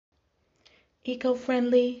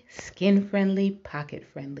Eco-friendly, skin-friendly,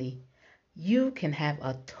 pocket-friendly. You can have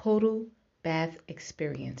a total bath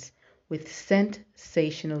experience with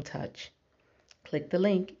Sational Touch. Click the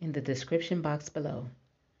link in the description box below.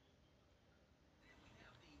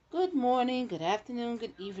 Good morning, good afternoon,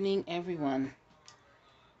 good evening, everyone.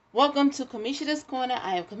 Welcome to Kamishida's Corner.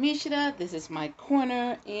 I am Kamishida. This is my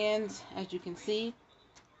corner, and as you can see,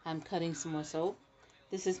 I'm cutting some more soap.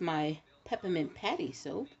 This is my peppermint patty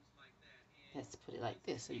soap. Let's put it like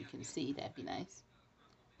this so you can see. That'd be nice.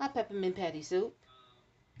 My peppermint patty soap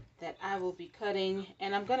that I will be cutting,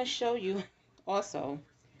 and I'm going to show you also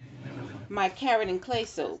my carrot and clay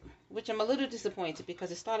soap, which I'm a little disappointed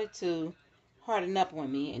because it started to harden up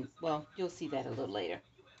on me, and well, you'll see that a little later.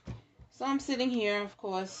 So I'm sitting here, of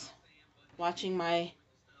course, watching my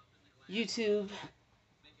YouTube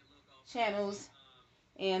channels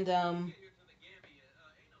and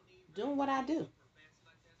doing what I do,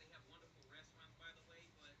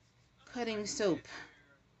 cutting soap.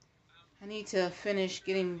 I need to finish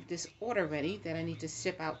getting this order ready that I need to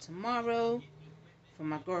ship out tomorrow for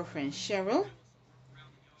my girlfriend Cheryl.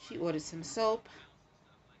 She ordered some soap.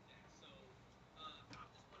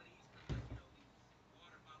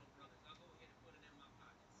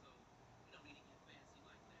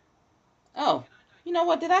 Oh, you know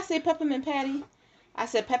what? Did I say peppermint patty? I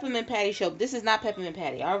said peppermint patty soap. This is not peppermint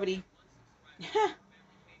patty. I already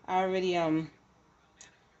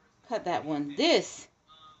cut that one. This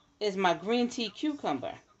is my green tea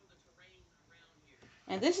cucumber.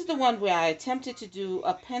 And this is the one where I attempted to do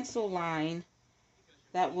a pencil line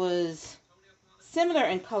that was similar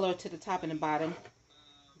in color to the top and the bottom,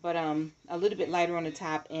 but a little bit lighter on the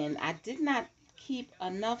top, and I did not keep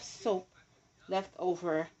enough soap left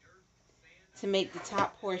over to make the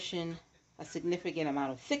top portion a significant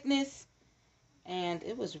amount of thickness, and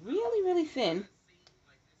it was really, really thin.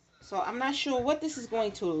 So I'm not sure what this is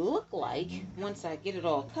going to look like once I get it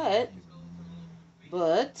all cut,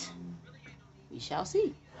 but we shall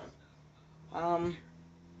see. Um,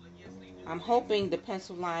 I'm hoping the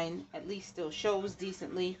pencil line at least still shows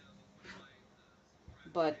decently,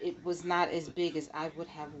 but it was not as big as I would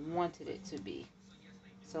have wanted it to be.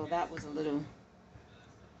 So that was a little,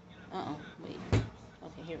 wait.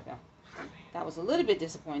 Okay, here we go. That was a little bit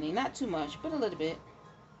disappointing. Not too much, but a little bit.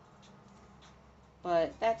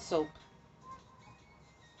 But that's soap.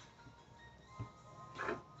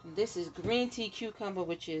 This is green tea cucumber,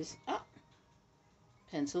 which is,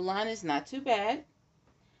 pencil line is not too bad.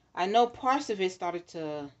 I know parts of it started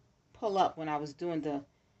to pull up when I was doing the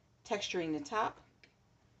texturing the top.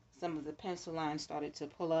 Some of the pencil lines started to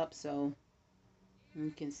pull up, so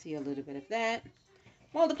you can see a little bit of that.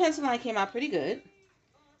 Well, the pencil line came out pretty good.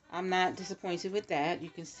 I'm not disappointed with that. You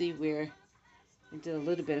can see where it did a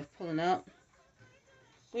little bit of pulling up,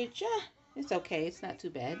 which, it's okay. It's not too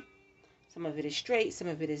bad. Some of it is straight, some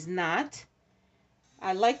of it is not.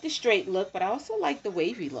 I like the straight look, but I also like the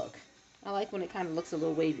wavy look. I like when it kind of looks a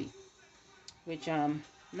little wavy, which I'm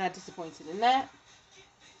not disappointed in that.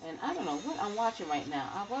 And I don't know what I'm watching right now.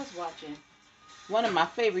 I was watching one of my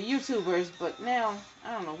favorite YouTubers, but now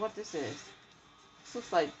I don't know what this is. This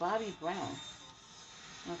looks like Bobby Brown.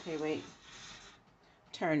 Okay, wait.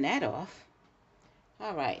 Turn that off.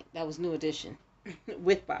 All right, that was New Edition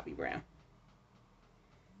with Bobby Brown.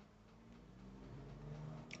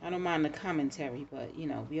 I don't mind the commentary, but you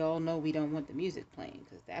know, we all know we don't want the music playing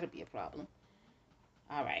because that'll be a problem.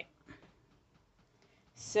 All right.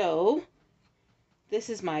 So, this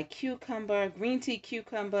is my cucumber, green tea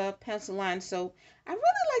cucumber pencil line soap. I really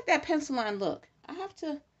like that pencil line look. I have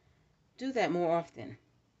to do that more often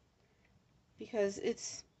because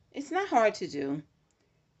it's not hard to do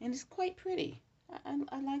and it's quite pretty.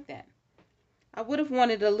 I like that. I would have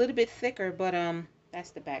wanted a little bit thicker, but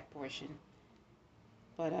that's the back portion.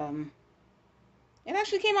 But it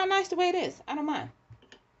actually came out nice the way it is. I don't mind.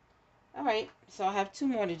 All right, so I have two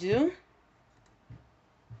more to do.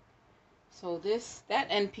 So that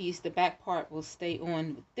end piece, the back part will stay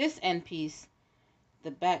on. This end piece,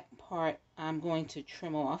 the back part, I'm going to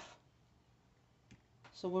trim off.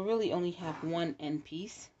 So we'll really only have one end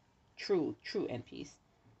piece, true end piece.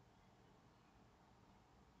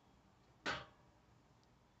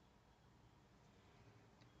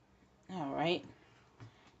 All right.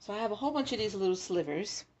 So I have a whole bunch of these little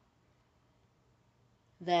slivers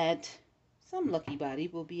that some lucky body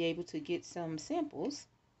will be able to get some samples.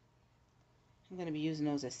 I'm going to be using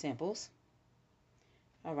those as samples.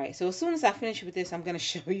 All right, so as soon as I finish with this, I'm going to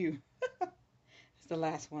show you. It's the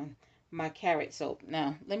last one. My carrot soap.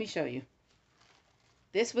 Now, let me show you.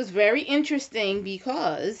 This was very interesting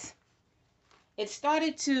because it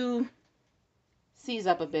started to seize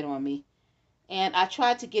up a bit on me. And I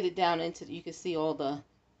tried to get it down into, you can see all the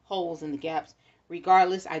holes and the gaps.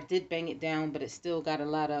 Regardless, I did bang it down, but it still got a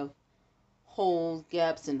lot of holes,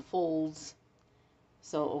 gaps, and folds.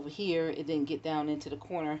 So over here, it didn't get down into the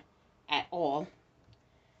corner at all.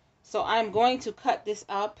 So I'm going to cut this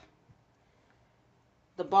up.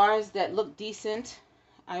 The bars that look decent,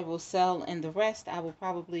 I will sell, and the rest I will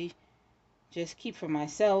probably just keep for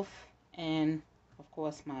myself and, of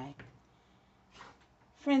course, my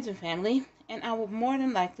friends and family. And I will more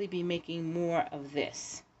than likely be making more of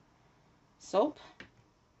this soap,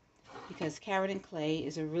 because carrot and clay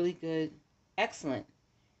is a really good, excellent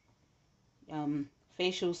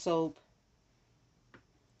facial soap.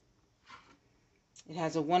 It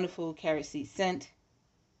has a wonderful carrot seed scent.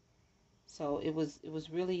 So it was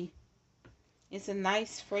really, it's a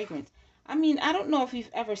nice fragrance. I mean, I don't know if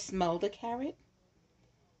you've ever smelled a carrot.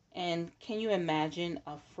 And can you imagine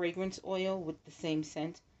a fragrance oil with the same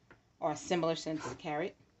scent or a similar scent as a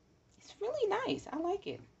carrot? It's really nice. I like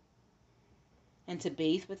it. And to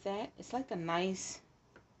bathe with that, it's like a nice,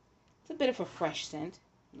 it's a bit of a fresh scent.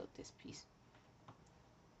 Look, this piece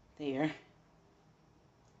there. It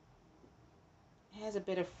has a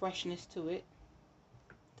bit of freshness to it,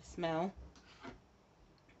 the smell.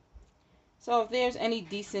 So if there's any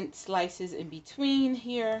decent slices in between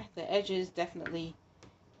here, the edges, definitely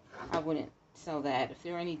I wouldn't sell that. If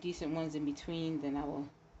there are any decent ones in between, then I will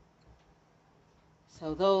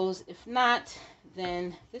sell those. If not,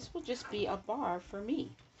 then this will just be a bar for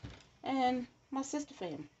me and my sister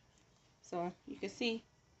fam. So you can see,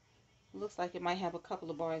 it looks like it might have a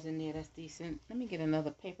couple of bars in there that's decent. Let me get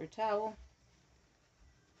another paper towel.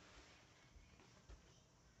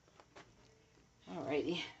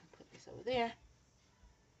 Alrighty, put this over there.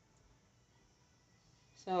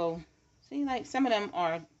 So, see, like some of them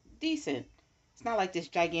are decent. It's not like there's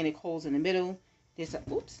gigantic holes in the middle. There's a,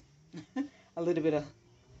 oops, a little bit of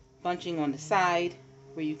bunching on the side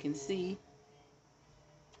where you can see.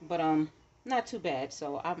 But not too bad.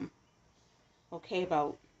 So I'm okay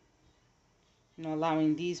about, you know,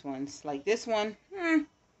 allowing these ones. Like this one,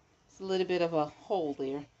 it's a little bit of a hole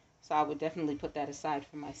there. So I would definitely put that aside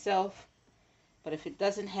for myself. But if it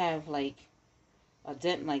doesn't have like a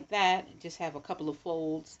dent like that, just have a couple of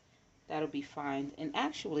folds, that'll be fine. And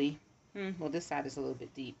actually, well, this side is a little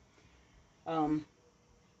bit deep.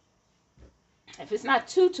 If it's not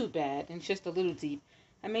too bad and it's just a little deep,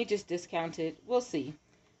 I may just discount it. We'll see.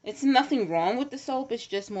 It's nothing wrong with the soap. It's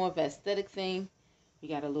just more of an aesthetic thing. You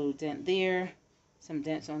got a little dent there, some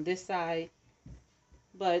dents on this side,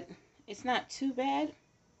 but it's not too bad.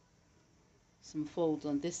 Some folds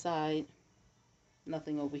on this side,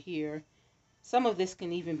 nothing over here. Some of this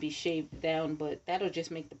can even be shaved down, but that'll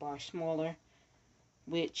just make the bar smaller,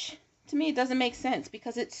 which to me it doesn't make sense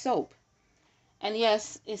because it's soap. And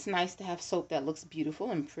yes, it's nice to have soap that looks beautiful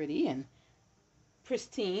and pretty and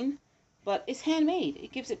pristine, but it's handmade.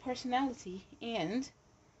 It gives it personality. And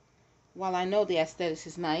while I know the aesthetics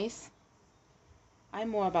is nice, I'm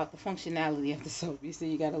more about the functionality of the soap. You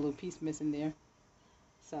see, you got a little piece missing there.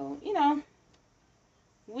 So, you know,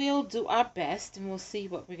 we'll do our best and we'll see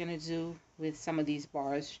what we're going to do with some of these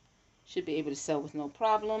bars. Should be able to sell with no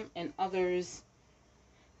problem. And others,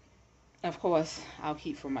 of course, I'll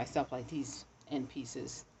keep for myself, like these end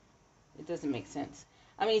pieces. It doesn't make sense.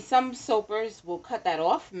 I mean, some soapers will cut that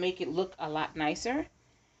off, make it look a lot nicer.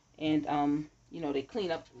 And, you know, they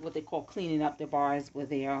clean up, what they call cleaning up their bars, where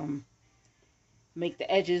they make the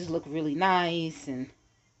edges look really nice and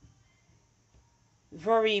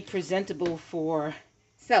very presentable for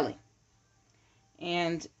selling.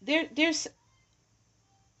 And there's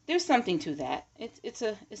something to that.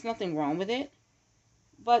 It's nothing wrong with it,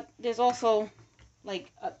 but there's also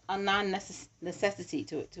like a non-necessity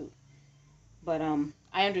to it too. But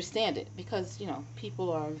I understand it because, you know,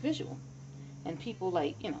 people are visual and people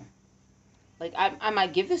like, you know, like I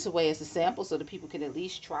might give this away as a sample so that people can at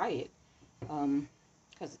least try it.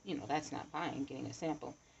 Because, you know, that's not buying, getting a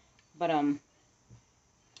sample. But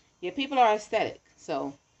yeah, people are aesthetic.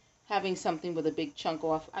 So having something with a big chunk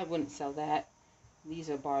off, I wouldn't sell that.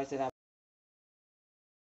 These are bars that I